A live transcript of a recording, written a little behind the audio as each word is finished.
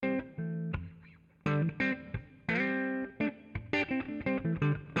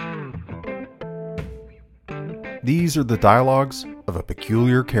These are the dialogues of a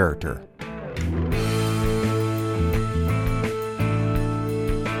peculiar character.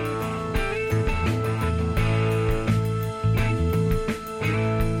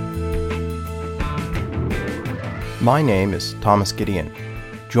 My name is Thomas Gideon.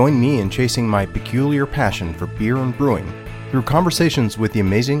 Join me in chasing my peculiar passion for beer and brewing through conversations with the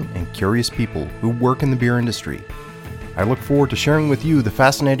amazing and curious people who work in the beer industry. I look forward to sharing with you the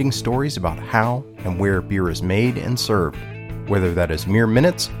fascinating stories about how and where beer is made and served, whether that is mere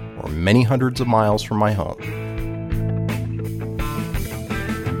minutes or many hundreds of miles from my home.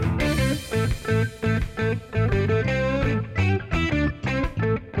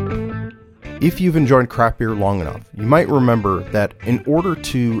 If you've enjoyed craft beer long enough, you might remember that in order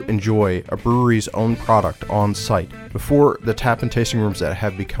to enjoy a brewery's own product on site, before the tap and tasting rooms that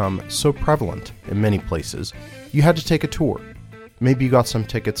have become so prevalent in many places, you had to take a tour. Maybe you got some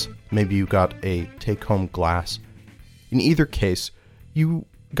tickets, maybe you got a take-home glass. In either case, you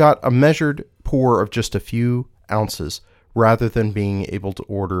got a measured pour of just a few ounces rather than being able to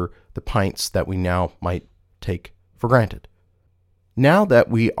order the pints that we now might take for granted. Now that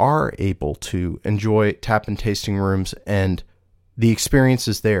we are able to enjoy tap and tasting rooms and the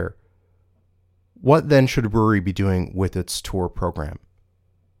experiences there, what then should a brewery be doing with its tour program?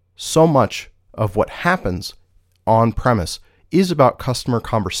 So much of what happens on premise is about customer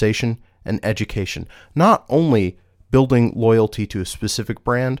conversation and education, not only building loyalty to a specific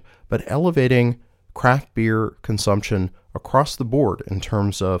brand, but elevating craft beer consumption across the board in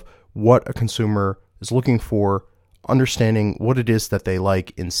terms of what a consumer is looking for, understanding what it is that they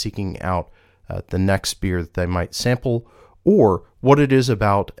like in seeking out the next beer that they might sample, or what it is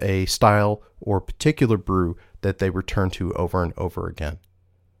about a style or particular brew that they return to over and over again.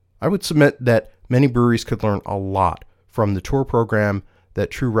 I would submit that many breweries could learn a lot from the tour program that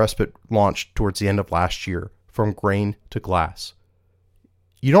True Respite launched towards the end of last year, From Grain to Glass.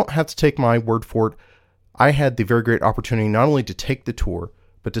 You don't have to take my word for it. I had the very great opportunity not only to take the tour,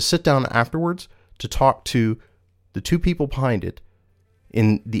 but to sit down afterwards to talk to the two people behind it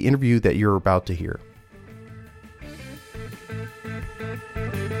in the interview that you're about to hear.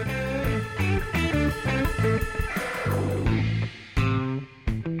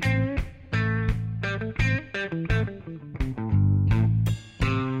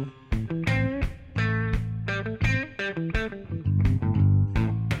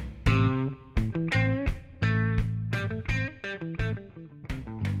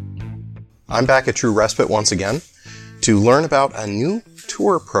 I'm back at True Respite once again to learn about a new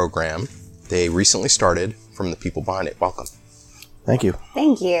tour program they recently started from the people behind it. Welcome. Thank you.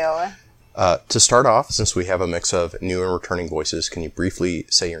 Thank you. To start off, since we have a mix of new and returning voices, can you briefly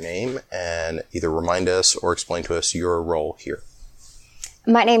say your name and either remind us or explain to us your role here?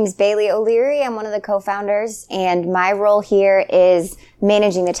 My name is Bailey O'Leary. I'm one of the co-founders, and my role here is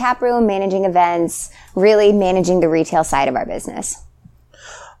managing the tap room, managing events, really managing the retail side of our business.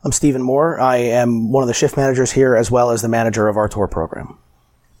 I'm Stephen Moore. I am one of the shift managers here as well as the manager of our tour program.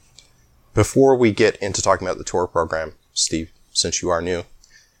 Before we get into talking about the tour program, Steve, since you are new,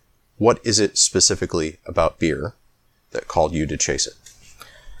 what is it specifically about beer that called you to chase it?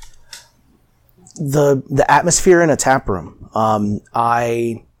 The atmosphere in a tap room.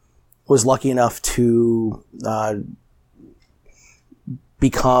 I was lucky enough to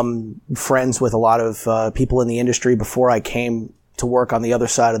become friends with a lot of people in the industry before I came to work on the other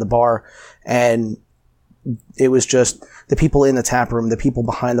side of the bar, and it was just the people in the tap room, the people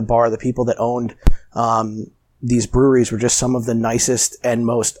behind the bar, the people that owned these breweries were just some of the nicest and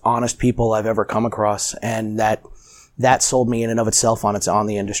most honest people I've ever come across, and that sold me in and of itself on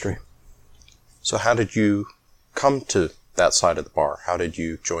the industry. So how did you come to that side of the bar? How did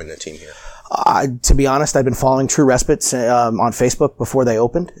you join the team here? To be honest, I've been following True Respite on Facebook before they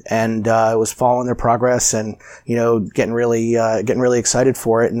opened, and I was following their progress and getting really excited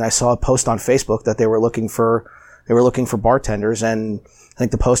for it. And I saw a post on Facebook that they were looking for bartenders, and I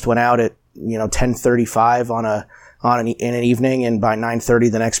think the post went out at 10:35 in an evening, and by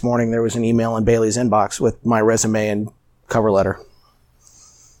 9:30 the next morning there was an email in Bailey's inbox with my resume and cover letter.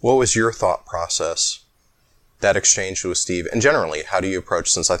 What was your thought process? That exchange with Steve, and generally, how do you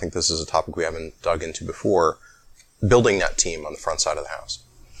approach, since I think this is a topic we haven't dug into before, building that team on the front side of the house?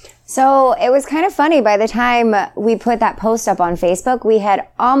 So it was kind of funny. By the time we put that post up on Facebook, we had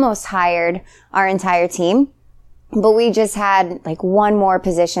almost hired our entire team, but we just had like one more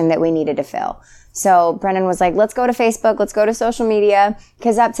position that we needed to fill. So Brendan was like, let's go to Facebook, let's go to social media.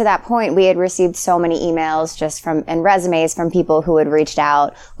 Because up to that point, we had received so many emails and resumes from people who had reached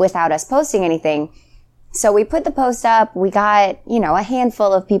out without us posting anything. So we put the post up. We got, a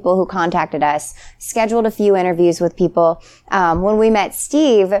handful of people who contacted us, scheduled a few interviews with people. When we met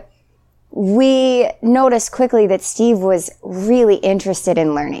Steve, we noticed quickly that Steve was really interested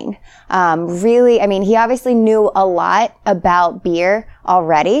in learning. He obviously knew a lot about beer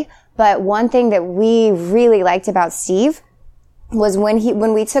already, but one thing that we really liked about Steve was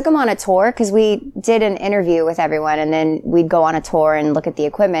when we took him on a tour, because we did an interview with everyone and then we'd go on a tour and look at the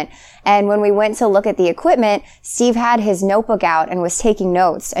equipment. And when we went to look at the equipment, Steve had his notebook out and was taking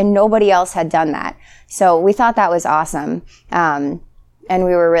notes, and nobody else had done that. So we thought that was awesome. And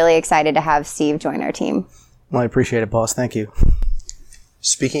we were really excited to have Steve join our team. Well, I appreciate it, boss. Thank you.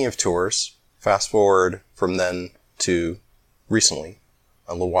 Speaking of tours, fast forward from then to recently,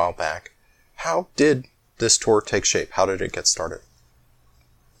 a little while back, how did this tour take shape? How did it get started?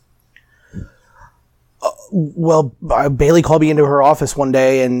 Well, Bailey called me into her office one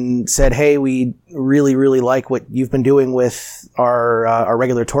day and said, "Hey, we really, really like what you've been doing with our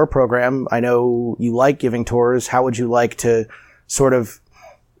regular tour program. I know you like giving tours. How would you like to sort of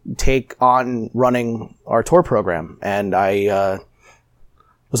take on running our tour program?" And I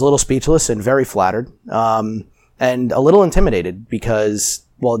was a little speechless and very flattered, and a little intimidated because,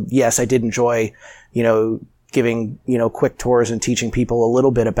 well, yes, I did enjoy, giving, quick tours and teaching people a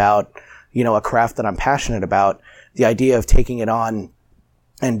little bit about, a craft that I'm passionate about. The idea of taking it on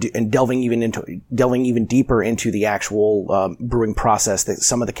and delving even deeper into the actual brewing process,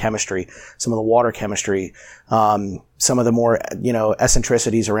 some of the chemistry, some of the water chemistry, some of the more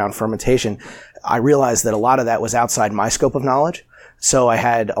eccentricities around fermentation. I realized that a lot of that was outside my scope of knowledge, so I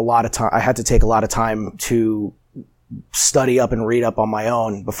had to take a lot of time to study up and read up on my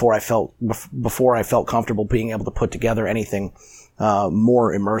own before I felt comfortable being able to put together anything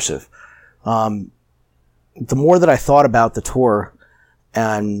more immersive. The more that I thought about the tour,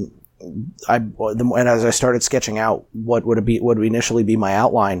 and as I started sketching out what would initially be my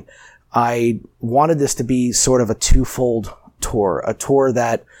outline, I wanted this to be sort of a twofold tour, a tour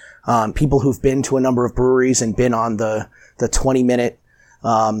that people who've been to a number of breweries and been on the 20-minute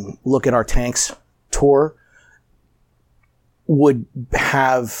look at our tanks tour would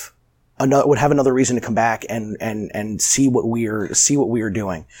have another reason to come back and see what we're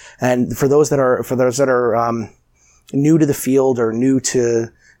doing. And for those that are new to the field or new to,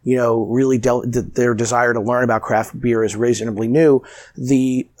 really their desire to learn about craft beer is reasonably new,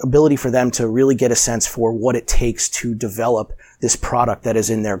 the ability for them to really get a sense for what it takes to develop this product that is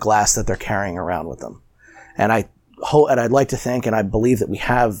in their glass that they're carrying around with them. And I'd like to think, and I believe that we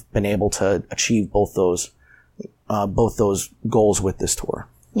have been able to achieve both those goals with this tour.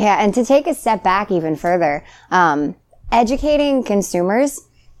 Yeah, and to take a step back even further, educating consumers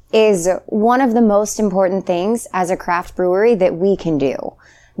is one of the most important things as a craft brewery that we can do.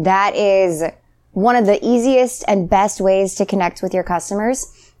 That is one of the easiest and best ways to connect with your customers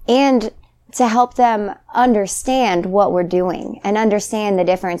and to help them understand what we're doing and understand the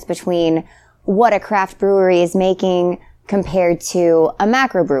difference between what a craft brewery is making compared to a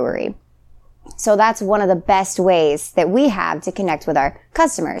macro brewery. So that's one of the best ways that we have to connect with our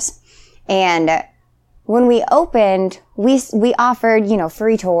customers. And when we opened, we offered,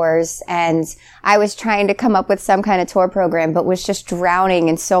 free tours, and I was trying to come up with some kind of tour program, but was just drowning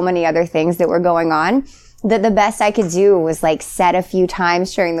in so many other things that were going on that the best I could do was set a few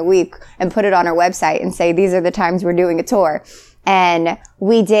times during the week and put it on our website and say, these are the times we're doing a tour. And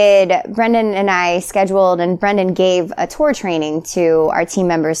Brendan and I scheduled, and Brendan gave a tour training to our team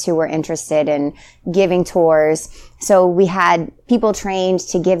members who were interested in giving tours. So we had people trained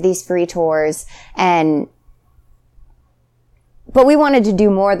to give these free tours, but we wanted to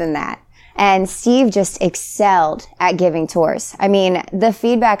do more than that. And Steve just excelled at giving tours. I mean, the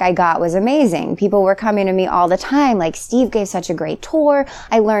feedback I got was amazing. People were coming to me all the time, Steve gave such a great tour.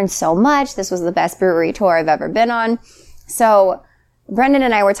 I learned so much. This was the best brewery tour I've ever been on. So Brendan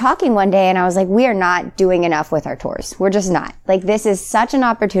and I were talking one day, and I was like, we are not doing enough with our tours. We're just not. This is such an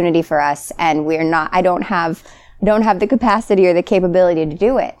opportunity for us, and I don't have the capacity or the capability to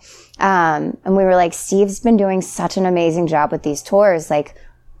do it. And we were like, Steve's been doing such an amazing job with these tours.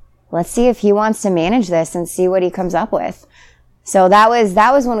 Let's see if he wants to manage this and see what he comes up with. So that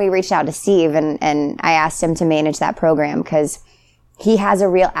was when we reached out to Steve, and I asked him to manage that program because he has a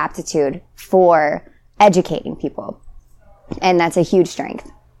real aptitude for educating people. And that's a huge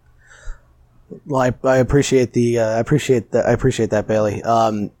strength. Well, I appreciate that, Bailey.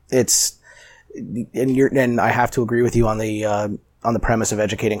 And I have to agree with you on the premise of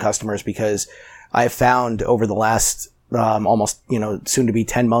educating customers, because I have found over the last, almost, soon to be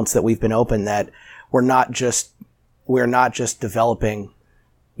 10 months that we've been open, that we're not just developing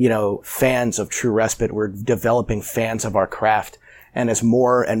fans of True Respite. We're developing fans of our craft. And as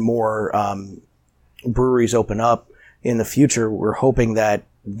more and more breweries open up in the future, we're hoping that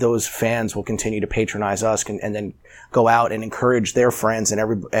those fans will continue to patronize us and then go out and encourage their friends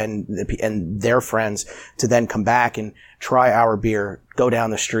and their friends to then come back and try our beer, go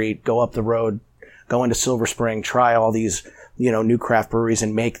down the street, go up the road, go into Silver Spring, try all these, new craft breweries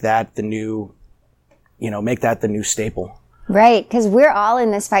and make that the new staple. Right. 'Cause we're all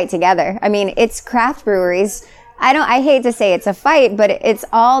in this fight together. I mean, it's craft breweries. I hate to say it's a fight, but it's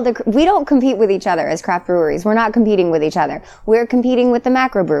all we don't compete with each other as craft breweries. We're not competing with each other. We're competing with the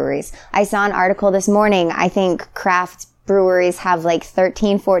macro breweries. I saw an article this morning. I think craft breweries have like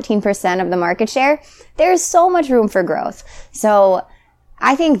 13-14% of the market share. There's so much room for growth. So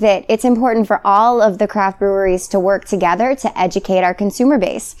I think that it's important for all of the craft breweries to work together to educate our consumer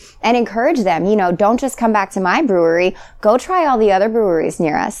base and encourage them. Don't just come back to my brewery. Go try all the other breweries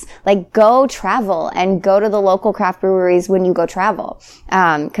near us. Like, go travel and go to the local craft breweries when you go travel.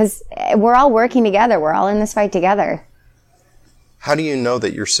 'Cause we're all working together. We're all in this fight together. How do you know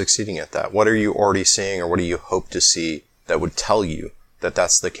that you're succeeding at that? What are you already seeing, or what do you hope to see that would tell you that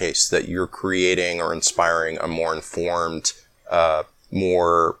that's the case, that you're creating or inspiring a more informed,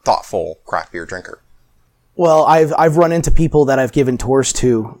 more thoughtful craft beer drinker? Well, I've run into people that I've given tours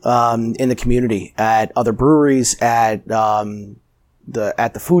to in the community, at other breweries, at the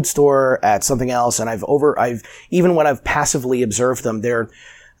food store, at something else, and I've even when I've passively observed them, they were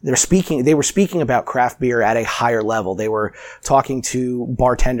speaking about craft beer at a higher level. They were talking to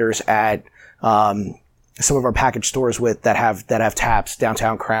bartenders at some of our package stores that have taps,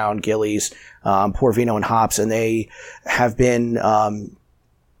 Downtown Crown, Gillies, Pour Vino and Hops, and they have been,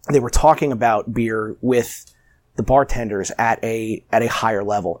 they were talking about beer with the bartenders at a higher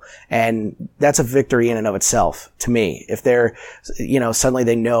level. And that's a victory in and of itself to me. If they're, suddenly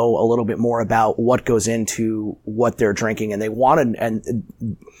they know a little bit more about what goes into what they're drinking, and they want to, and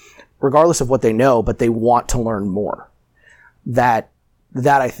regardless of what they know, but they want to learn more. That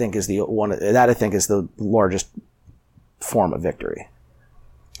I think is the largest form of victory.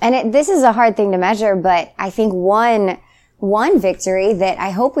 And this is a hard thing to measure, but I think one victory that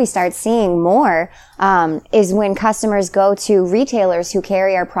I hope we start seeing more is when customers go to retailers who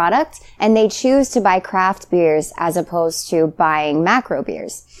carry our product and they choose to buy craft beers as opposed to buying macro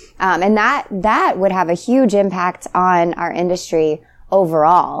beers. And that would have a huge impact on our industry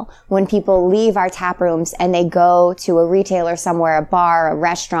overall. When people leave our tap rooms and they go to a retailer somewhere, a bar, a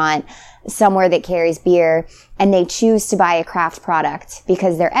restaurant, somewhere that carries beer, and they choose to buy a craft product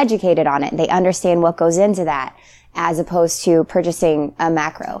because they're educated on it. They understand what goes into that, as opposed to purchasing a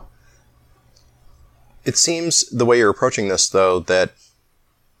macro. It seems the way you're approaching this, though, that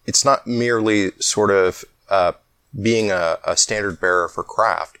it's not merely sort of being a standard bearer for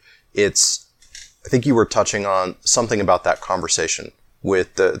craft. I think you were touching on something about that conversation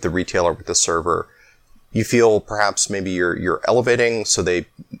with the retailer, with the server. You feel perhaps maybe you're elevating so they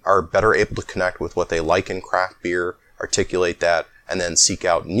are better able to connect with what they like in craft beer, articulate that, and then seek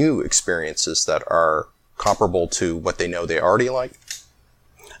out new experiences that are comparable to what they know they already like?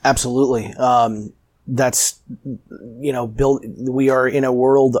 Absolutely. We are in a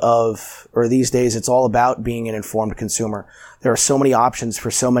world or these days, it's all about being an informed consumer. There are so many options for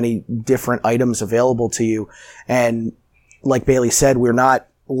so many different items available to you. And like Bailey said, we're not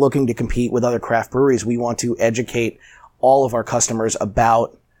looking to compete with other craft breweries. We want to educate all of our customers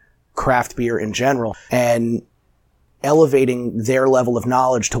about craft beer in general, and elevating their level of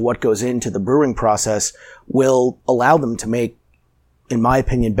knowledge to what goes into the brewing process will allow them to make, in my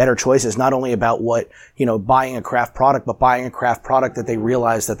opinion, better choices, not only about buying a craft product, but buying a craft product that they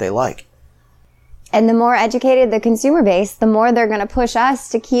realize that they like. And the more educated the consumer base, the more they're going to push us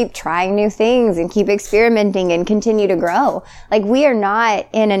to keep trying new things and keep experimenting and continue to grow. Like, we are not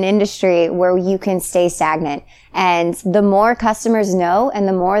in an industry where you can stay stagnant. And the more customers know and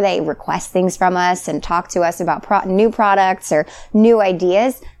the more they request things from us and talk to us about new products or new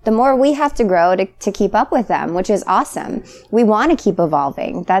ideas, the more we have to grow to keep up with them, which is awesome. We want to keep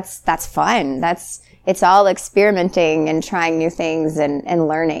evolving. That's fun. It's all experimenting and trying new things and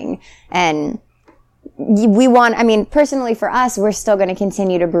learning. And personally for us, we're still going to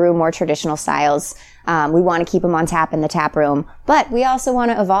continue to brew more traditional styles. We want to keep them on tap in the tap room, but we also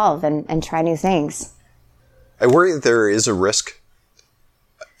want to evolve and try new things. I worry that there is a risk,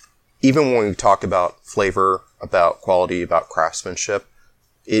 even when we talk about flavor, about quality, about craftsmanship,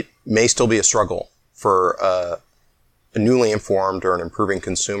 it may still be a struggle for a newly informed or an improving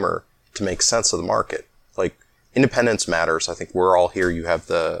consumer to make sense of the market. Like, independence matters. I think we're all here. You have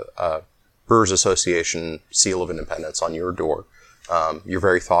the Brewers Association seal of independence on your door. You're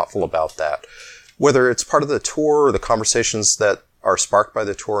very thoughtful about that. Whether it's part of the tour or the conversations that are sparked by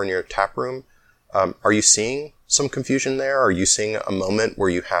the tour in your tap room, are you seeing some confusion there? Are you seeing a moment where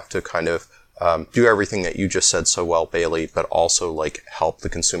you have to kind of do everything that you just said so well, Bailey, but also like help the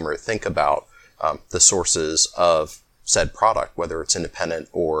consumer think about the sources of said product, whether it's independent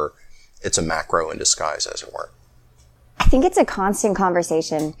or it's a macro in disguise, as it were? I think it's a constant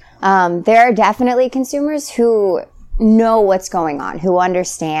conversation. There are definitely consumers who know what's going on, who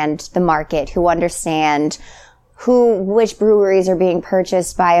understand the market, who understand which breweries are being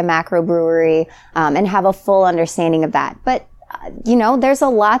purchased by a macro brewery, and have a full understanding of that. But there's a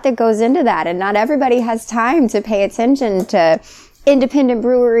lot that goes into that, and not everybody has time to pay attention to independent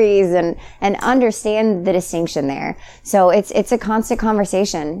breweries and understand the distinction there. So it's a constant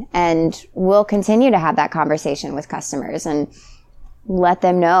conversation, and we'll continue to have that conversation with customers and let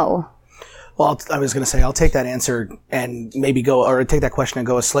them know. Well, I was going to say, I'll take that answer and maybe take that question and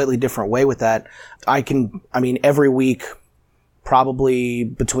go a slightly different way with that. Every week, probably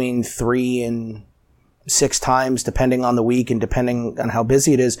between 3 and 6 times, depending on the week and depending on how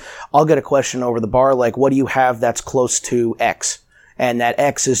busy it is, I'll get a question over the bar like, what do you have that's close to X? And that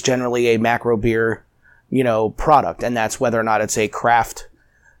X is generally a macro beer, product. And that's whether or not it's a craft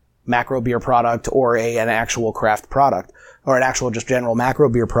macro beer product or an actual craft product or an actual just general macro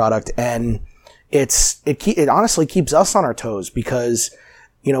beer product. And it honestly keeps us on our toes because,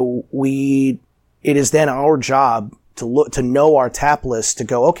 it is then our job to know our tap list, to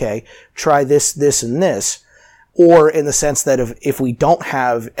go, okay, try this, this, and this. Or in the sense that if we don't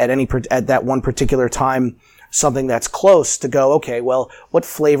have at that one particular time something that's close, to go, okay, well, what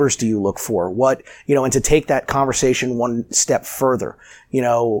flavors do you look for? And to take that conversation one step further,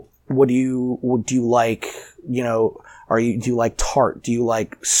 what do you like, do you like tart? Do you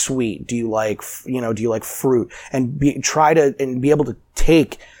like sweet? Do you like fruit? And be able to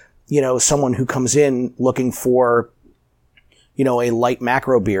take, someone who comes in looking for, a light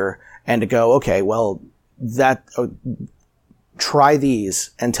macro beer and to go, okay, well, try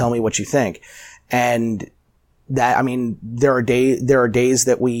these and tell me what you think. And that, there are days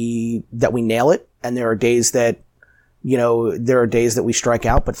that we nail it, and there are days that, we strike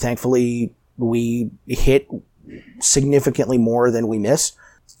out, but thankfully we hit significantly more than we miss.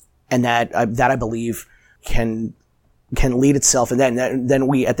 And that I believe can lead itself. And then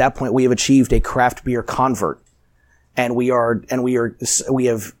we, at that point, we have achieved a craft beer convert. And we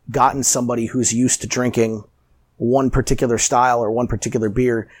have gotten somebody who's used to drinking one particular style or one particular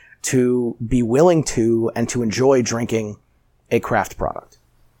beer to be willing to and to enjoy drinking a craft product.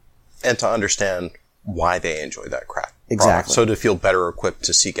 And to understand why they enjoy that craft exactly product. So to feel better equipped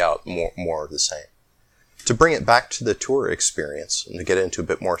to seek out more of the same. To bring it back to the tour experience and to get into a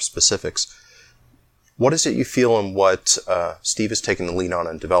bit more specifics, what is it you feel and what Steve has taken the lead on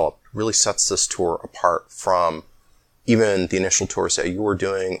and developed really sets this tour apart from even the initial tours that you were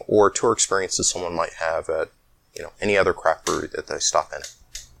doing or tour experiences someone might have at any other craft brewery that they stop in?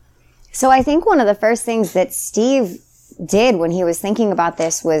 So I think one of the first things that Steve did when he was thinking about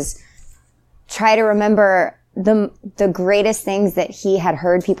this was try to remember the greatest things that he had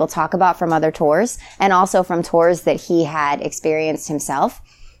heard people talk about from other tours and also from tours that he had experienced himself.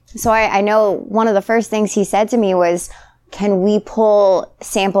 So I know one of the first things he said to me was, can we pull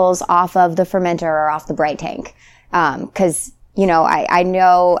samples off of the fermenter or off the bright tank? Cause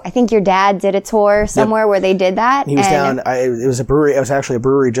I think your dad did a tour somewhere where they did that. He was it was actually a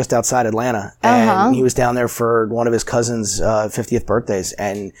brewery just outside Atlanta. And he was down there for one of his cousin's 50th birthdays.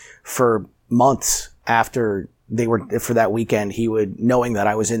 And for months after for that weekend, he would, knowing that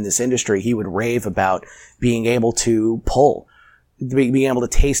I was in this industry, he would rave about being able to being able to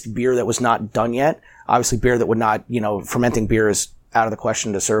taste beer that was not done yet. Obviously beer that would not, fermenting beer is out of the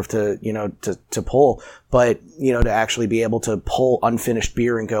question to serve to pull, but, to actually be able to pull unfinished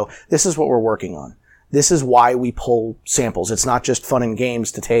beer and go, this is what we're working on. This is why we pull samples. It's not just fun and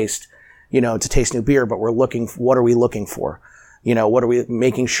games to taste new beer, but what are we looking for? What are we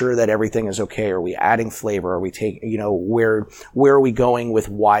making sure that everything is okay? Are we adding flavor? Are we where are we going with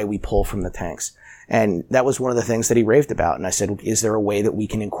why we pull from the tanks? And that was one of the things that he raved about. And I said, is there a way that we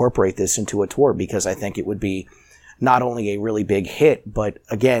can incorporate this into a tour? Because I think it would be not only a really big hit, but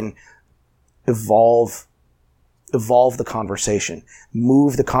again, evolve the conversation,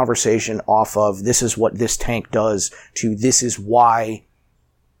 move the conversation off of this is what this tank does to this is why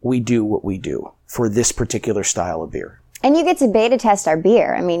we do what we do for this particular style of beer. And you get to beta test our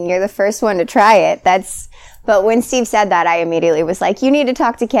beer. You're the first one to try it. That's But when Steve said that, I immediately was like, you need to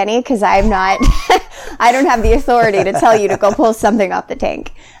talk to Kenny because I'm not, I don't have the authority to tell you to go pull something off the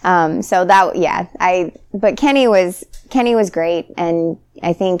tank. But Kenny was great. And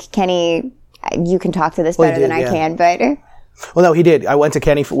I think Kenny, you can talk to this better than I can, but. Well, no, he did. I went to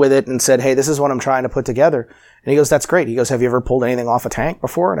Kenny with it and said, hey, this is what I'm trying to put together. And he goes, that's great. He goes, have you ever pulled anything off a tank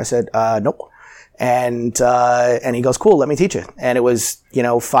before? And I said, nope. And he goes, cool, let me teach you. And it was,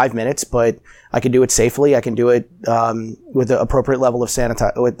 5 minutes, but I can do it safely. I can do it, with the appropriate level of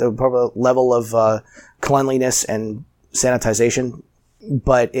with the appropriate level of, cleanliness and sanitization.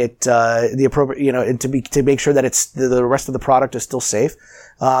 But the appropriate, to make sure that the rest of the product is still safe.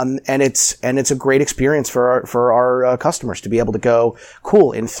 And it's a great experience for our customers to be able to go,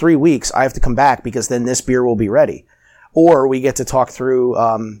 cool, in 3 weeks, I have to come back because then this beer will be ready. Or we get to talk through,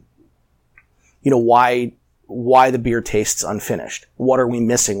 why the beer tastes unfinished. What are we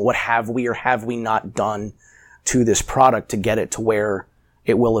missing? What have we or have we not done to this product to get it to where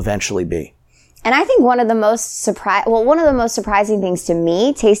it will eventually be? And I think one of the most surprising things to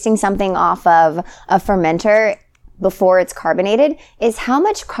me, tasting something off of a fermenter before it's carbonated, is how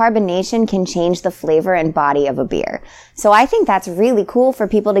much carbonation can change the flavor and body of a beer. So I think that's really cool for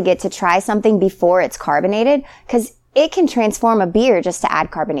people to get to try something before it's carbonated, because it can transform a beer just to add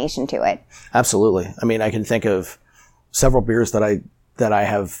carbonation to it. Absolutely. I mean, I can think of several beers that I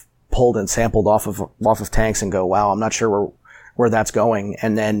have pulled and sampled off of tanks and go, wow, I'm not sure where that's going.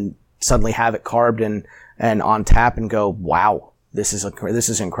 And then suddenly have it carved and on tap and go, wow, this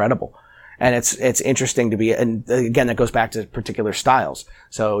is incredible. And it's interesting to be, and again, that goes back to particular styles.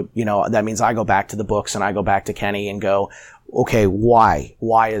 So, that means I go back to the books and I go back to Kenny and go, okay, why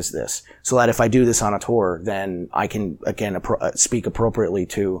is this? So that if I do this on a tour, then I can, again, speak appropriately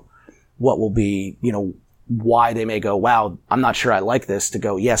to what will be, why they may go, wow, I'm not sure I like this, to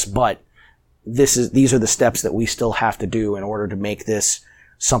go, yes, but these are the steps that we still have to do in order to make this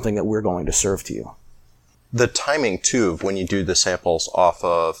something that we're going to serve to you. The timing, too, of when you do the samples off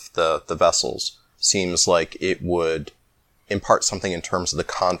of the vessels seems like it would impart something in terms of the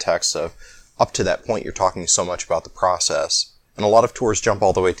context of, up to that point, you're talking so much about the process. And a lot of tours jump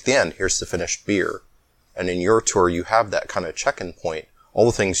all the way to the end. Here's the finished beer. And in your tour, you have that kind of check-in point, all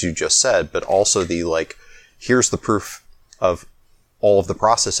the things you just said, but also here's the proof of all of the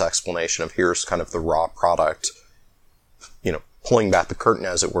process explanation of here's kind of the raw product, pulling back the curtain,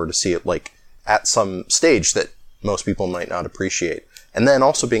 as it were, to see it at some stage that most people might not appreciate. And then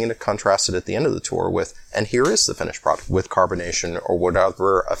also being able to contrast it at the end of the tour with, and here is the finished product with carbonation or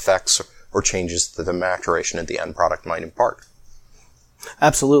whatever effects or changes that the maturation at the end product might impart.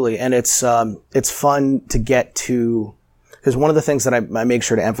 Absolutely. And it's fun to get to, because one of the things that I make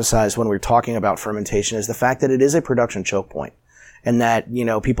sure to emphasize when we're talking about fermentation is the fact that it is a production choke point. And that,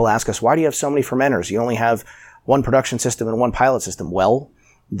 people ask us, why do you have so many fermenters? You only have one production system and one pilot system. Well,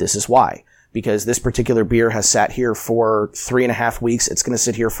 this is why. Because this particular beer has sat here for 3.5 weeks. It's going to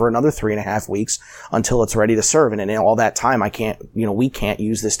sit here for another 3.5 weeks until it's ready to serve. And in all that time, we can't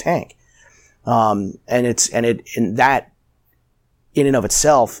use this tank. And that in and of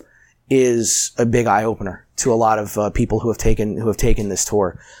itself is a big eye opener to a lot of people who have taken this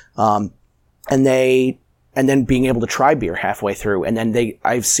tour. And then being able to try beer halfway through. And then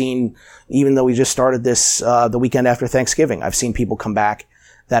I've seen, even though we just started this, the weekend after Thanksgiving, I've seen people come back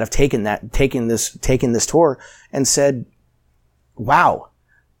that have taken this tour and said, wow,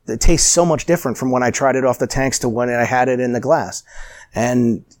 it tastes so much different from when I tried it off the tanks to when I had it in the glass.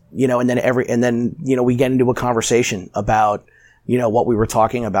 And, and then we get into a conversation about, what we were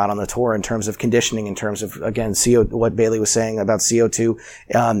talking about on the tour in terms of conditioning, in terms of, again, what Bailey was saying about CO2,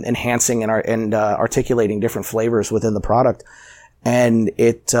 enhancing and articulating different flavors within the product. And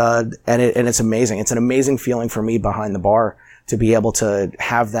it's amazing. It's an amazing feeling for me behind the bar to be able to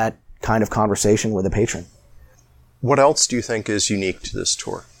have that kind of conversation with a patron. What else do you think is unique to this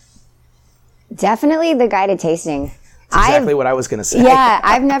tour? Definitely the guided tasting. That's exactly what I was going to say. Yeah,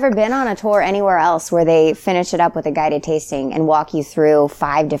 I've never been on a tour anywhere else where they finish it up with a guided tasting and walk you through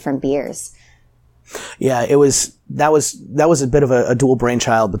 5 different beers. Yeah, that was a bit of a dual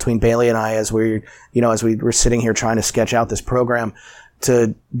brainchild between Bailey and I as we were sitting here trying to sketch out this program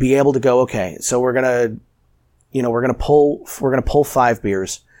to be able to go, okay, so we're going to pull 5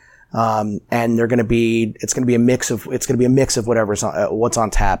 beers. And it's going to be a mix of what's on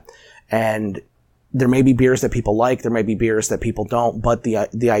tap. And there may be beers that people like, there may be beers that people don't, but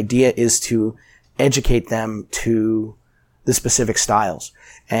the idea is to educate them to the specific styles.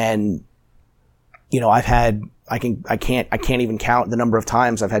 And, I can't even count the number of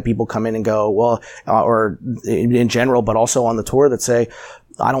times I've had people come in and go, well, or in general, but also on the tour that say,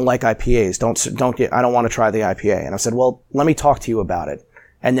 I don't like IPAs. I don't want to try the IPA. And I said, well, let me talk to you about it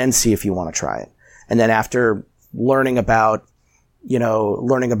and then see if you want to try it. And then after learning about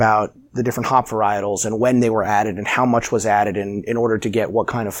the different hop varietals and when they were added and how much was added in order to get what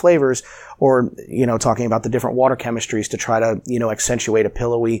kind of flavors, or, talking about the different water chemistries to try to, accentuate a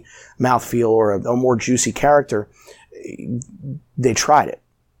pillowy mouthfeel or a more juicy character, they tried it.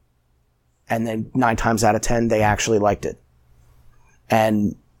 And then 9 times out of 10, they actually liked it.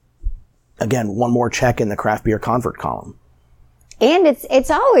 And again, one more check in the craft beer convert column. And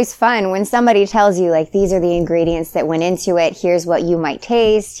it's always fun when somebody tells you, like, these are the ingredients that went into it. Here's what you might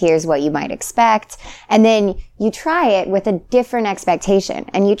taste. Here's what you might expect. And then you try it with a different expectation,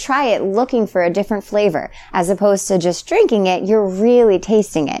 and you try it looking for a different flavor as opposed to just drinking it. You're really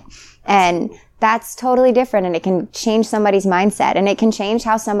tasting it. And that's totally different, and it can change somebody's mindset, and it can change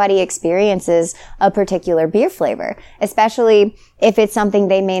how somebody experiences a particular beer flavor, especially if it's something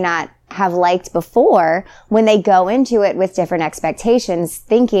they may not have liked before. When they go into it with different expectations,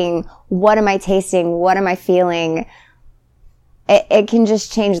 thinking, what am I tasting? What am I feeling? It can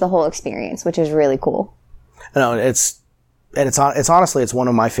just change the whole experience, which is really cool. No, it's honestly, it's one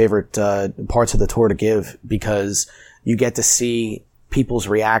of my favorite parts of the tour to give, because you get to see people's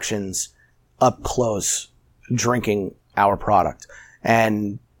reactions up close drinking our product.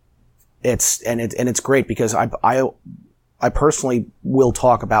 And it's great because I personally will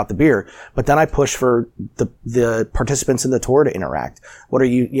talk about the beer, but then I push for the participants in the tour to interact. What are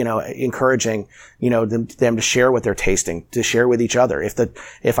you encouraging, them to share what they're tasting, to share with each other.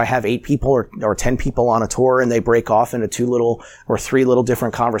 If I have 8 people or 10 people on a tour and they break off into 2 little or 3 little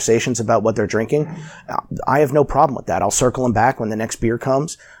different conversations about what they're drinking, I have no problem with that. I'll circle them back when the next beer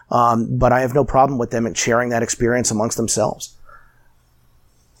comes. But I have no problem with them sharing that experience amongst themselves.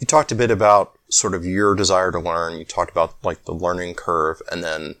 You talked a bit about sort of your desire to learn. You talked about like the learning curve and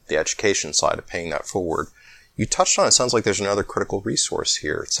then the education side of paying that forward. You touched on, it sounds like there's another critical resource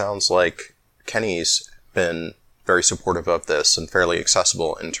here. It sounds like Kenny's been very supportive of this and fairly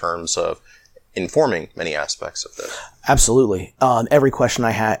accessible in terms of informing many aspects of this. Absolutely. Every question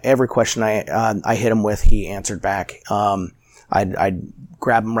I hit him with, he answered back. I'd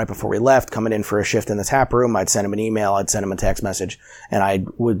grab him right before we left, coming in for a shift in the tap room. I'd send him an email. I'd send him a text message, and I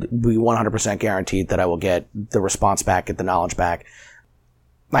would be 100% guaranteed that I will get the response back, get the knowledge back.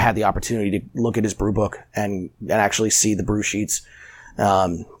 I had the opportunity to look at his brew book and actually see the brew sheets.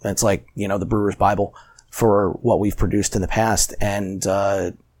 It's like, the brewer's Bible for what we've produced in the past. And,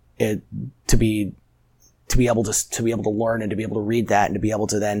 to be able to learn and to be able to read that and to be able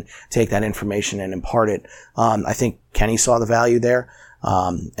to then take that information and impart it. I think Kenny saw the value there.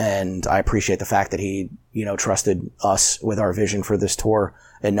 And I appreciate the fact that he, trusted us with our vision for this tour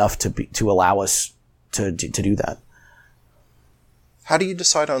enough to allow us to do that. How do you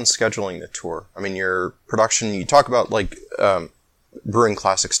decide on scheduling the tour? I mean, your production, you talk about brewing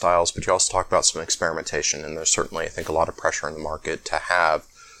classic styles, but you also talk about some experimentation, and there's certainly, I think, a lot of pressure in the market to have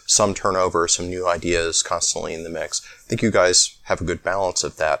some turnover, some new ideas constantly in the mix. I think you guys have a good balance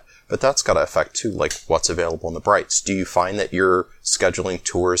of that, but that's got to affect too, what's available in the Brights. Do you find that you're scheduling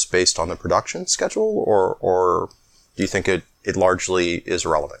tours based on the production schedule, or do you think it largely is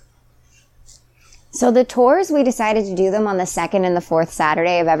irrelevant? So the tours, we decided to do them on the 2nd and the 4th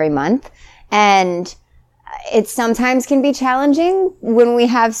Saturday of every month. And it sometimes can be challenging when we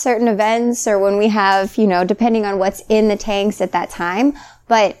have certain events or when we have, depending on what's in the tanks at that time.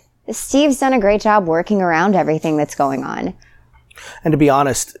 But Steve's done a great job working around everything that's going on. And to be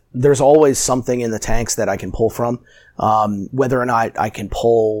honest, there's always something in the tanks that I can pull from. Whether or not I can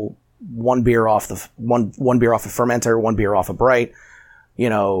pull one beer off one beer off a fermenter, 1 beer off a Bright,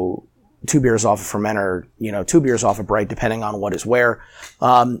 2 beers off a fermenter, 2 beers off a Bright, depending on what is where.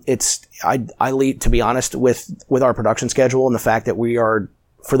 I lead, to be honest, with our production schedule and the fact that we are,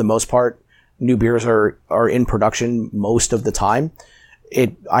 for the most part, new beers are in production most of the time.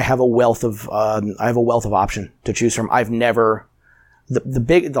 I have a wealth of option to choose from. I've never,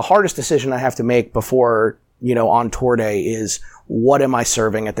 the hardest decision I have to make before, on tour day is, what am I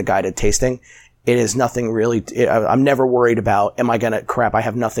serving at the guided tasting? It is nothing really, I'm never worried about, am I gonna, I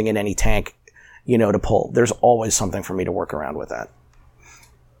have nothing in any tank, to pull. There's always something for me to work around with that.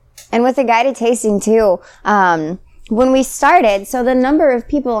 And with the guided tasting too, when we started, so the number of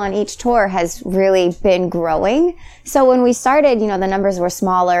people on each tour has really been growing. So when we started, the numbers were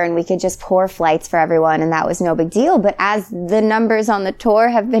smaller and we could just pour flights for everyone and that was no big deal. But as the numbers on the tour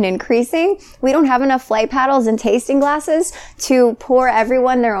have been increasing, we don't have enough flight paddles and tasting glasses to pour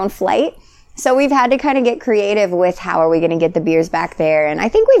everyone their own flight. So we've had to kind of get creative with how are we going to get the beers back there. And I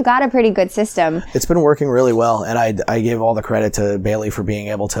think we've got a pretty good system. It's been working really well. And I give all the credit to Bailey for being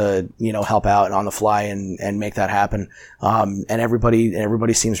able to, help out on the fly and make that happen. And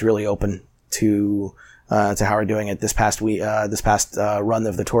everybody seems really open to how we're doing it. This past run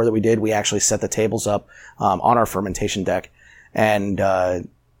of the tour that we did, we actually set the tables up, on our fermentation deck. And,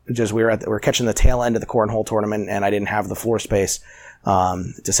 we're catching the tail end of the cornhole tournament, and I didn't have the floor space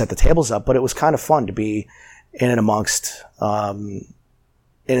to set the tables up, but it was kind of fun to be in and amongst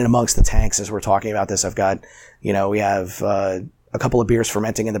the tanks as we're talking about this. I've got, we have a couple of beers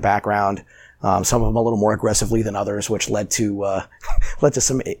fermenting in the background, some of them a little more aggressively than others, which led to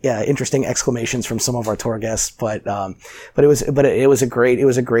some interesting exclamations from some of our tour guests. But it was a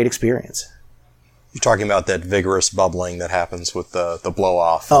great experience. You're talking about that vigorous bubbling that happens with the blow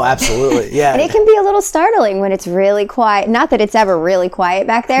off. Oh, absolutely. Yeah. And it can be a little startling when it's really quiet. Not that it's ever really quiet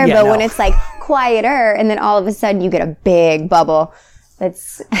back there, but when it's like quieter and then all of a sudden you get a big bubble.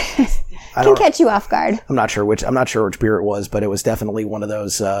 That's can catch you off guard. I'm not sure which beer it was, but it was definitely one of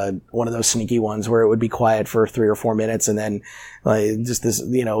those sneaky ones where it would be quiet for 3 or 4 minutes, and then just this,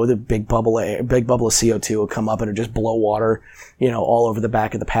 the big bubble of CO2 would come up and it would just blow water, all over the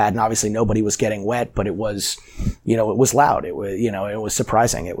back of the pad. And obviously nobody was getting wet, but it was, it was loud. It was, it was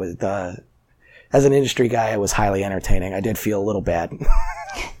surprising. It was, as an industry guy, it was highly entertaining. I did feel a little bad.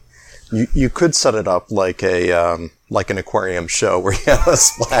 You could set it up like an aquarium show where you have a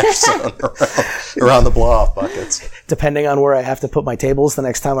splash zone around the blow-off buckets. Depending on where I have to put my tables the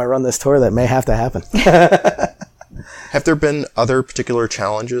next time I run this tour, that may have to happen. Have there been other particular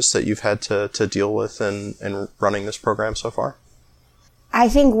challenges that you've had to deal with in running this program so far? I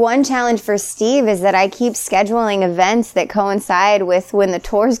think one challenge for Steve is that I keep scheduling events that coincide with when the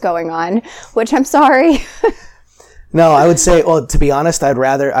tour's going on, which I'm sorry. No, I would say, well, to be honest, that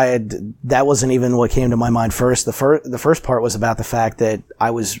wasn't even what came to my mind first. The first part was about the fact that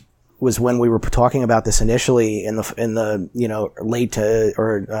I was when we were talking about this initially in the late to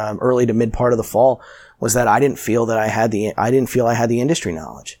or early to mid part of the fall, was that I didn't feel I had the industry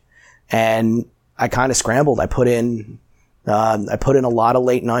knowledge. And I kind of scrambled. I put in a lot of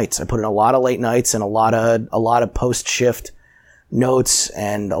late nights. and a lot of post shift notes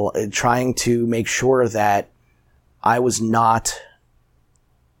and trying to make sure that I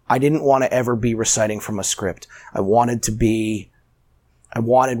didn't want to ever be reciting from a script. I wanted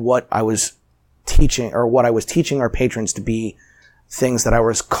what I was teaching our patrons to be things that I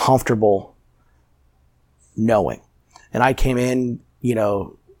was comfortable knowing. And I came in,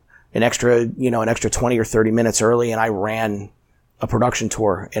 an extra 20 or 30 minutes early, and I ran a production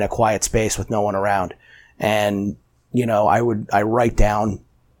tour in a quiet space with no one around. And, I write down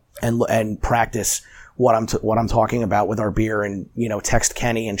and practice what I'm talking about with our beer, and, text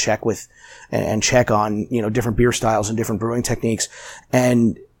Kenny and check on, different beer styles and different brewing techniques.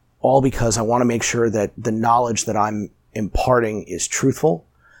 And all because I want to make sure that the knowledge that I'm imparting is truthful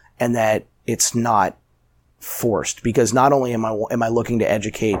and that it's not forced, because not only am I looking to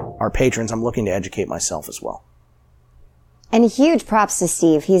educate our patrons, I'm looking to educate myself as well. And huge props to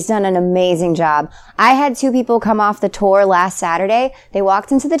Steve. He's done an amazing job. I had 2 people come off the tour last Saturday. They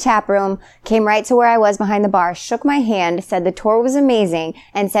walked into the tap room, came right to where I was behind the bar, shook my hand, said the tour was amazing,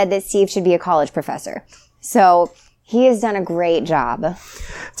 and said that Steve should be a college professor. So he has done a great job.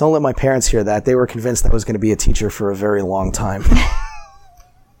 Don't let my parents hear that. They were convinced I was going to be a teacher for a very long time.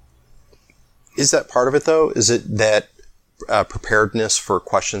 Is that part of it, though? Is it that preparedness for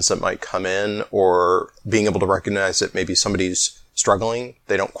questions that might come in, or being able to recognize that maybe somebody's struggling,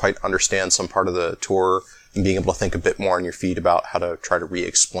 they don't quite understand some part of the tour, and being able to think a bit more on your feet about how to try to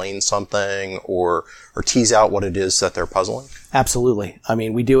re-explain something or tease out what it is that they're puzzling? Absolutely. I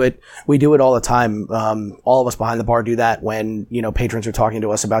mean, we do it all the time. All of us behind the bar do that when, patrons are talking to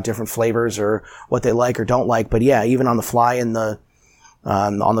us about different flavors or what they like or don't like. But yeah, even on the fly on the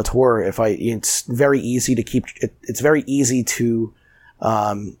tour, it's very easy to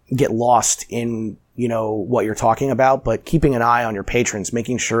get lost in, what you're talking about, but keeping an eye on your patrons,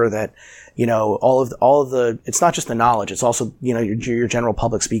 making sure that, all of the, it's not just the knowledge, it's also, your general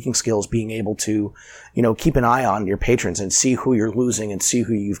public speaking skills, being able to, keep an eye on your patrons and see who you're losing and see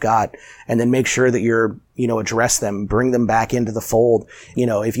who you've got, and then make sure that you're, address them, bring them back into the fold.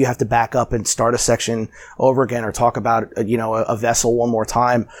 If you have to back up and start a section over again or talk about, a vessel one more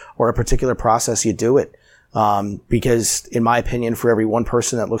time or a particular process, you do it. Because in my opinion, for every one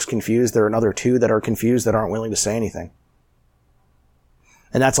person that looks confused, there are another 2 that are confused that aren't willing to say anything.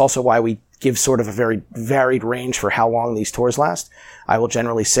 And that's also why we give sort of a very varied range for how long these tours last. I will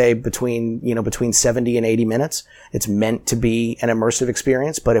generally say between 70 and 80 minutes. It's meant to be an immersive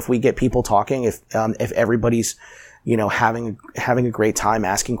experience, but if we get people talking, if everybody's, having a great time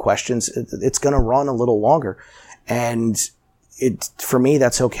asking questions, it's going to run a little longer. And for me,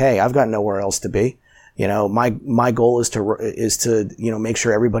 that's okay. I've got nowhere else to be. My goal is to make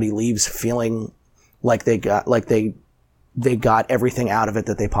sure everybody leaves feeling like they got everything out of it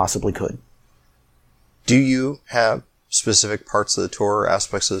that they possibly could. Do you have specific parts of the tour,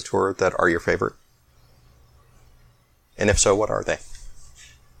 aspects of the tour that are your favorite? And if so, what are they?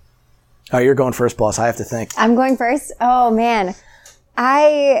 Oh, you're going first, boss. I have to think. I'm going first? Oh, man.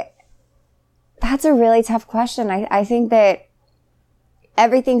 That's a really tough question. I think that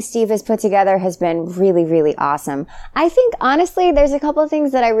everything Steve has put together has been really, really awesome. I think, honestly, there's a couple of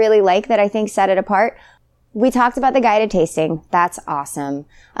things that I really like that I think set it apart. We talked about the guided tasting. That's awesome.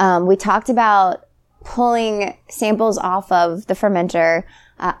 We talked about pulling samples off of the fermenter.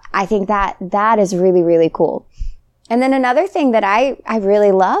 I think that is really, really cool. And then another thing that I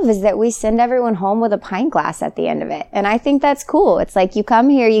really love is that we send everyone home with a pint glass at the end of it. And I think that's cool. It's like you come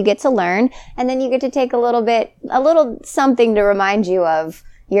here, you get to learn, and then you get to take a little something to remind you of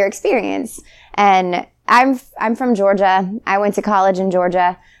your experience. And I'm from Georgia. I went to college in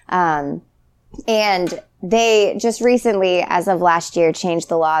Georgia. And they just recently, as of last year, changed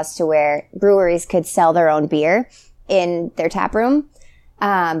the laws to where breweries could sell their own beer in their tap room.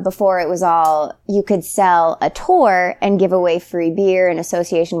 Before it was all, you could sell a tour and give away free beer in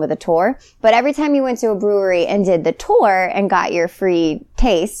association with a tour. But every time you went to a brewery and did the tour and got your free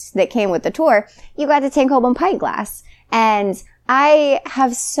taste that came with the tour, you got to take home a pint glass. And I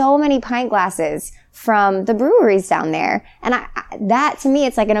have so many pint glasses from the breweries down there. And that to me,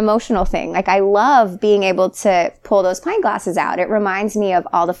 it's like an emotional thing. Like I love being able to pull those pint glasses out. It reminds me of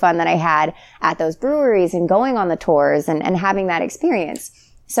all the fun that I had at those breweries and going on the tours and having that experience.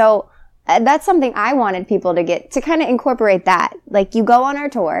 So that's something I wanted people to get to kind of incorporate that. Like you go on our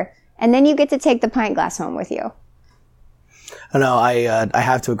tour and then you get to take the pint glass home with you. No, I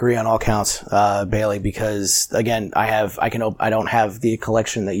have to agree on all counts, Bailey, because again, I don't have the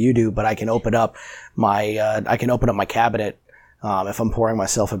collection that you do, but I can open up my cabinet, if I'm pouring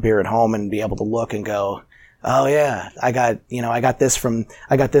myself a beer at home and be able to look and go, oh yeah, I got this from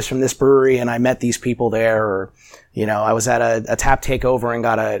this brewery and I met these people there, or, I was at a tap takeover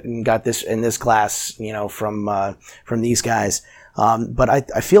and got this in this glass, from these guys. But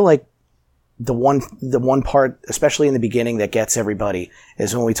I feel like the one part, especially in the beginning, that gets everybody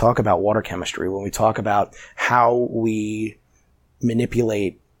is when we talk about water chemistry, when we talk about how we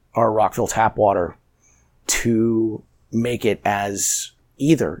manipulate our Rockville tap water to make it as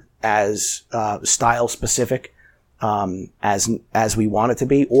style specific, as we want it to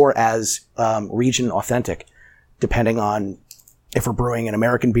be, or as, region authentic, depending on if we're brewing an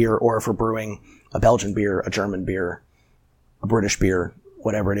American beer or if we're brewing a Belgian beer, a German beer, a British beer,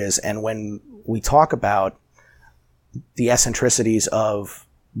 whatever it is. And when we talk about the eccentricities of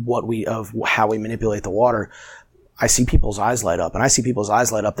how we manipulate the water, I see people's eyes light up, and I see people's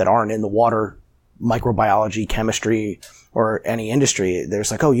eyes light up that aren't in the water microbiology, chemistry, or any industry. There's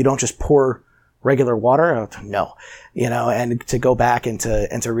like, oh, you don't just pour regular water? No, and to go back and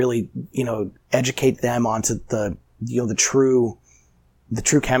to really, educate them onto the true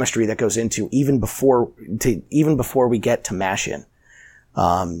chemistry that goes into even before we get to mash in.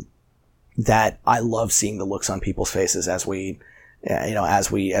 That I love seeing the looks on people's faces as we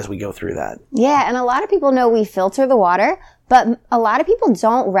go through that. Yeah. And a lot of people know we filter the water, but a lot of people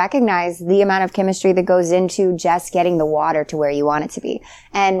don't recognize the amount of chemistry that goes into just getting the water to where you want it to be.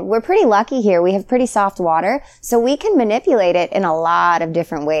 And we're pretty lucky here. We have pretty soft water, so we can manipulate it in a lot of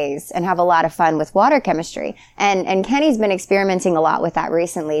different ways and have a lot of fun with water chemistry. And Kenny's been experimenting a lot with that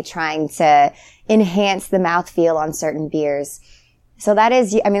recently, trying to enhance the mouthfeel on certain beers. So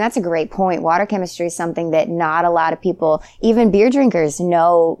that's a great point. Water chemistry is something that not a lot of people, even beer drinkers,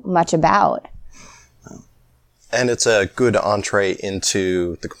 know much about. And it's a good entree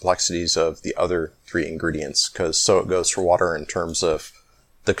into the complexities of the other three ingredients, because so it goes for water in terms of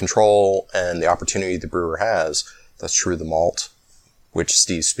the control and the opportunity the brewer has. That's true of the malt, which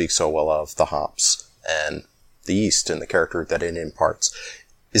Steve speaks so well of, the hops, and the yeast and the character that it imparts.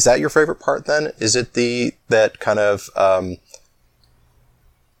 Is that your favorite part then? Is it that kind of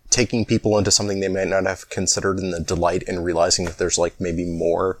taking people into something they might not have considered, and the delight in realizing that there's like maybe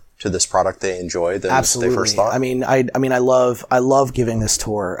more to this product they enjoy than Absolutely. They first thought? I love giving this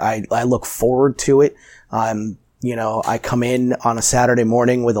tour. I look forward to it. I come in on a Saturday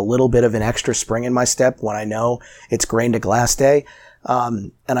morning with a little bit of an extra spring in my step when I know it's grain to glass day.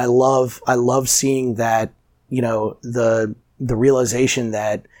 And I love seeing that, the realization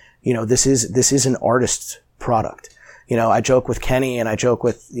that, this is an artist's product. I joke with Kenny and I joke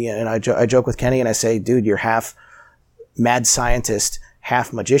with Kenny and I say, dude, you're half mad scientist,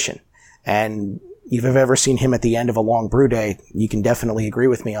 half magician. And if you've ever seen him at the end of a long brew day, you can definitely agree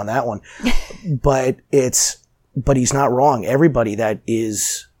with me on that one. But he's not wrong. Everybody that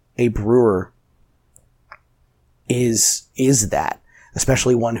is a brewer is that,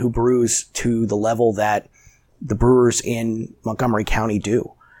 especially one who brews to the level that the brewers in Montgomery County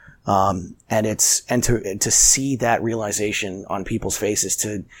do. And to see that realization on people's faces,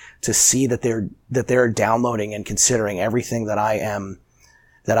 to see that they're downloading and considering everything that I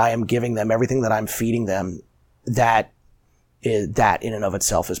am giving them, everything that I'm feeding them, that in and of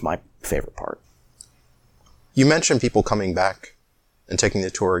itself is my favorite part. You mentioned people coming back and taking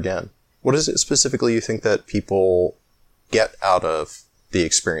the tour again. What is it specifically you think that people get out of the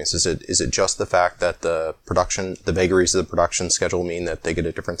experience? Is it just the fact that the vagaries of the production schedule mean that they get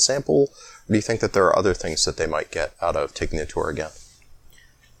a different sample? Or do you think that there are other things that they might get out of taking the tour again?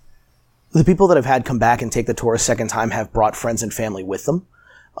 The people that I've had come back and take the tour a second time have brought friends and family with them,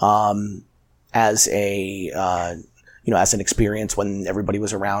 as an experience when everybody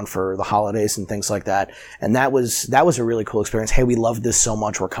was around for the holidays and things like that. And that was a really cool experience. Hey, we loved this so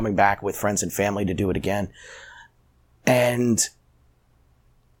much. We're coming back with friends and family to do it again. And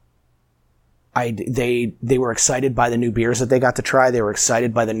they were excited by the new beers that they got to try. They were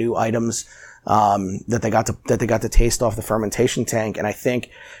excited by the new items, that they got to taste off the fermentation tank. And I think,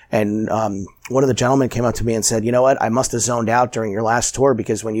 one of the gentlemen came up to me and said, you know what? I must have zoned out during your last tour,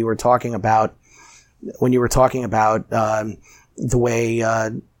 because when you were talking about, the way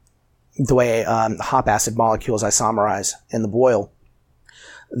hop acid molecules isomerize in the boil,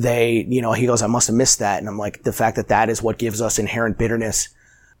 he goes, I must have missed that. And I'm like, the fact that is what gives us inherent bitterness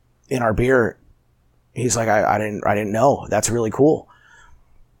in our beer. He's like, I didn't know. That's really cool.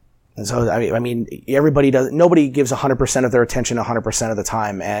 And so, I mean, nobody gives 100% of their attention 100% of the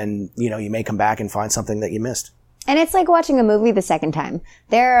time. And, you may come back and find something that you missed. And it's like watching a movie the second time.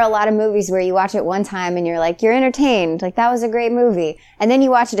 There are a lot of movies where you watch it one time and you're like, you're entertained. Like, that was a great movie. And then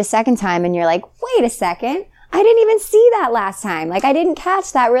you watch it a second time and you're like, wait a second. I didn't even see that last time. Like, I didn't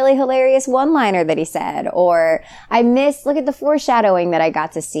catch that really hilarious one-liner that he said. Or I missed, look at the foreshadowing that I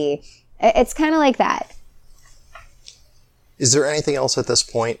got to see. It's kind of like that. Is there anything else at this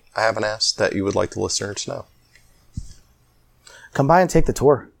point I haven't asked that you would like the listeners to know? Come by and take the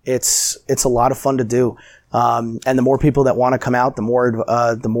tour. It's a lot of fun to do. And the more people that want to come out, the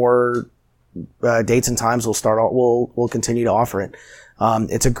more dates and times we'll continue to offer it.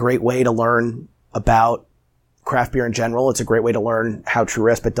 It's a great way to learn about craft beer in general. It's a great way to learn how True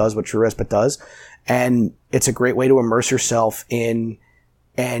Respite does what True Respite does. And it's a great way to immerse yourself in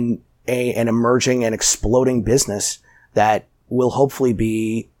an emerging and exploding business that will hopefully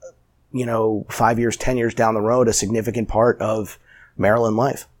be, 5 years, 10 years down the road, a significant part of Maryland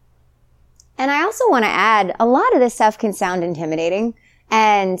life. And I also want to add, a lot of this stuff can sound intimidating,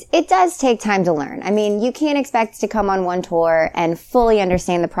 and it does take time to learn. I mean, you can't expect to come on one tour and fully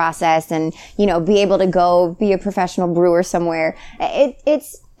understand the process and, be able to go be a professional brewer somewhere.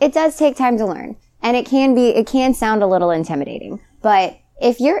 It does take time to learn, and it can sound a little intimidating. But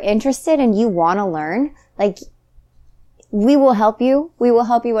if you're interested and you want to learn, like, we will help you. We will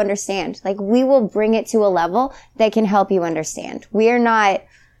help you understand. Like, we will bring it to a level that can help you understand. We are not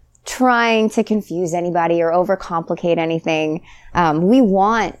trying to confuse anybody or overcomplicate anything. We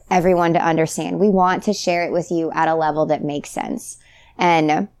want everyone to understand. We want to share it with you at a level that makes sense.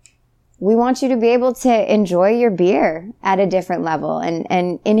 And we want you to be able to enjoy your beer at a different level and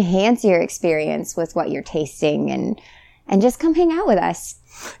enhance your experience with what you're tasting and just come hang out with us.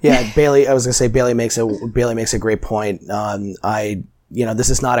 Yeah, Bailey, I was going to say Bailey makes a great point. This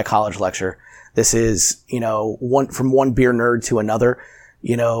is not a college lecture. This is, from one beer nerd to another,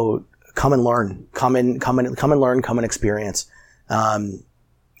 come and learn, come and learn, come and experience. And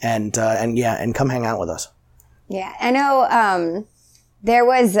come hang out with us. Yeah. I know, there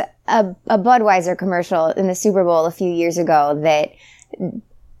was a Budweiser commercial in the Super Bowl a few years ago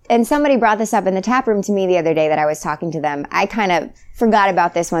and somebody brought this up in the tap room to me the other day that I was talking to them. I kind of forgot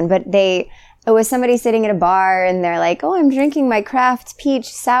about this one, but it was somebody sitting at a bar and they're like, oh, I'm drinking my craft peach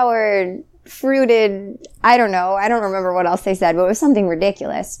sour fruited, I don't know. I don't remember what else they said, but it was something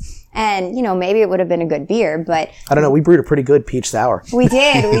ridiculous. And, maybe it would have been a good beer, but I don't know. We brewed a pretty good peach sour. We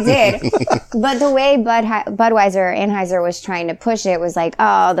did. But the way Budweiser, Anheuser was trying to push it was like,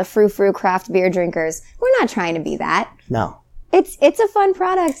 oh, the frou-frou craft beer drinkers. We're not trying to be that. No. It's a fun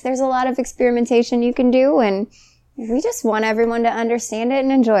product. There's a lot of experimentation you can do, and we just want everyone to understand it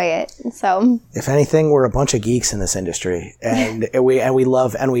and enjoy it. So, if anything, we're a bunch of geeks in this industry, and we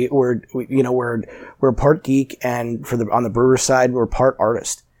love, and we're part geek, and on the brewer side, we're part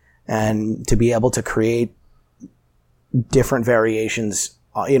artist, and to be able to create different variations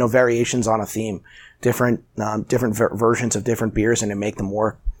on a theme, different versions of different beers, and to make them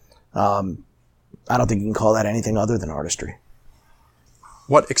work. I don't think you can call that anything other than artistry.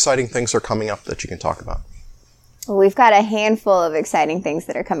 What exciting things are coming up that you can talk about? Well, we've got a handful of exciting things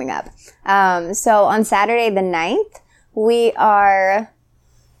that are coming up. So on Saturday the 9th, we are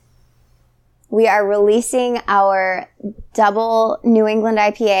releasing our double New England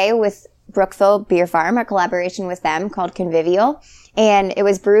IPA with Brookville Beer Farm, a collaboration with them called Convivial. And it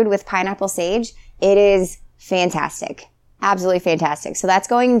was brewed with pineapple sage. It is fantastic. Absolutely fantastic. So that's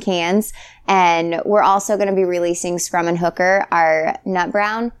going in cans. And we're also going to be releasing Scrum and Hooker, our nut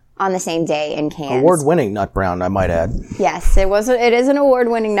brown, on the same day in cans. Award-winning nut brown, I might add. Yes, it is an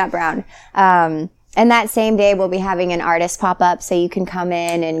award-winning nut brown. And that same day we'll be having an artist pop-up, so you can come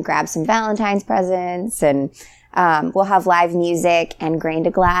in and grab some Valentine's presents, and we'll have live music, and Grain to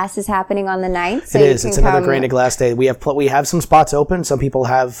Glass is happening on the 9th. So it's another Grain to Glass day. We have some spots open. Some people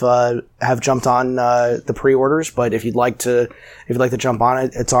have jumped on the pre-orders, but if you'd like to jump on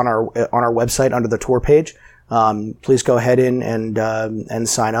it, it's on our website under the tour page. Please go ahead and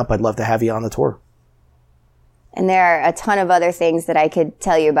sign up. I'd love to have you on the tour. And there are a ton of other things that I could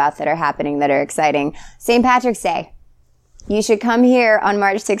tell you about that are happening that are exciting. St. Patrick's Day. You should come here on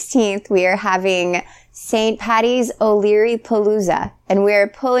March 16th. We are having St. Paddy's O'Leary Palooza, and we're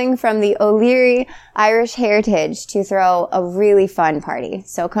pulling from the O'Leary Irish heritage to throw a really fun party.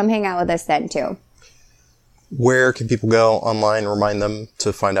 So come hang out with us then too. Where can people go online, remind them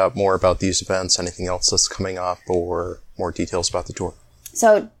to find out more about these events, anything else that's coming up, or more details about the tour?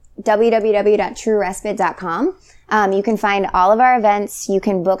 So www.truerespite.com. You can find all of our events. You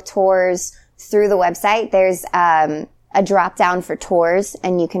can book tours through the website. There's a drop down for tours,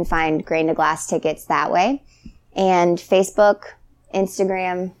 and you can find Grain to Glass tickets that way. And Facebook,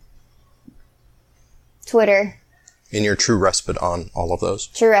 Instagram, Twitter. And your True Respite on all of those?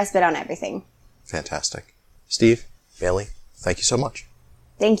 True Respite on everything. Fantastic. Steve, Bailey, thank you so much.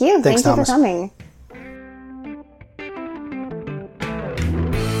 Thank you. Thanks, Thank you Thomas. for coming.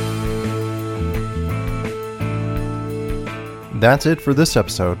 That's it for this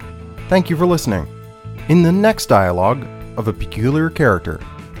episode. Thank you for listening. In the next dialogue of A Peculiar Character,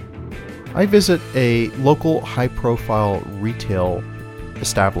 I visit a local high-profile retail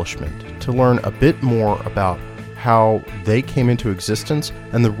establishment to learn a bit more about how they came into existence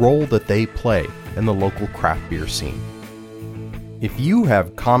and the role that they play in the local craft beer scene. If you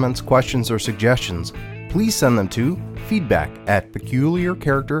have comments, questions, or suggestions, please send them to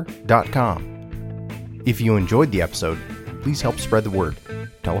feedback@peculiarcharacter.com. If you enjoyed the episode, please help spread the word.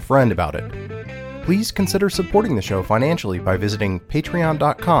 Tell a friend about it. Please consider supporting the show financially by visiting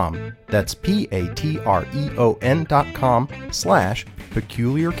patreon.com. That's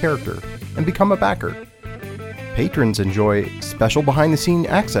patreon.com/peculiarcharacter and become a backer. Patrons enjoy special behind-the-scene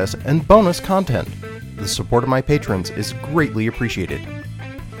access and bonus content. The support of my patrons is greatly appreciated.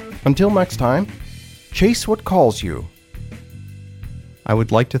 Until next time, chase what calls you. I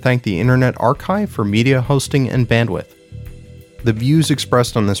would like to thank the Internet Archive for media hosting and bandwidth. The views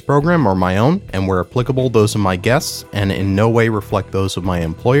expressed on this program are my own, and where applicable, those of my guests, and in no way reflect those of my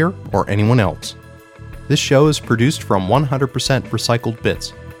employer or anyone else. This show is produced from 100% recycled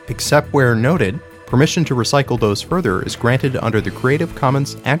bits. Except where noted, permission to recycle those further is granted under the Creative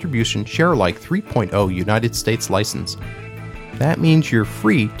Commons Attribution Sharealike 3.0 United States license. That means you're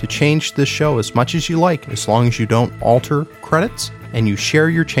free to change this show as much as you like, as long as you don't alter credits and you share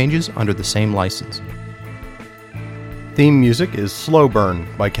your changes under the same license. Theme music is Slow Burn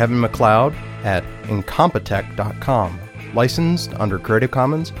by Kevin MacLeod at incompetech.com, licensed under Creative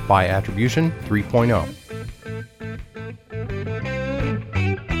Commons by Attribution 3.0.